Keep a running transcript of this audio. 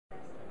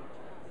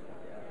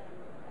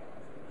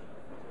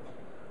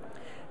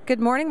Good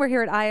morning. We're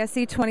here at ISE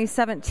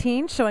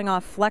 2017 showing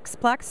off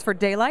Plex for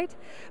Da-Lite.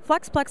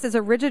 Plex is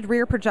a rigid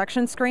rear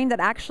projection screen that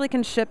actually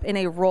can ship in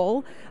a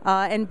roll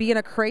and be in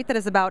a crate that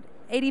is about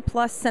 80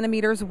 plus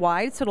centimeters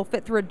wide, so it'll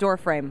fit through a door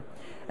frame.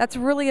 That's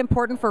really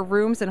important for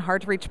rooms in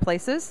hard to reach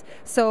places.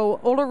 So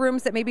older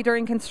rooms that maybe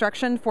during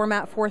construction,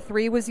 format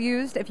 4.3 was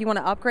used. If you want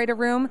to upgrade a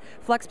room,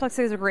 Plex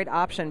is a great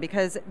option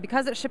because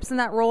it ships in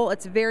that roll,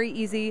 it's very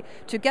easy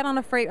to get on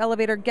a freight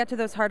elevator, get to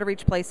those hard to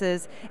reach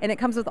places, and it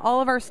comes with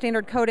all of our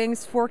standard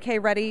coatings,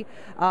 4K ready.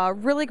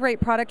 Really great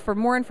product. For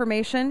more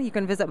information, you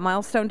can visit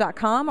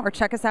milestone.com or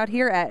check us out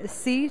here at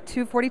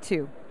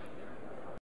C242.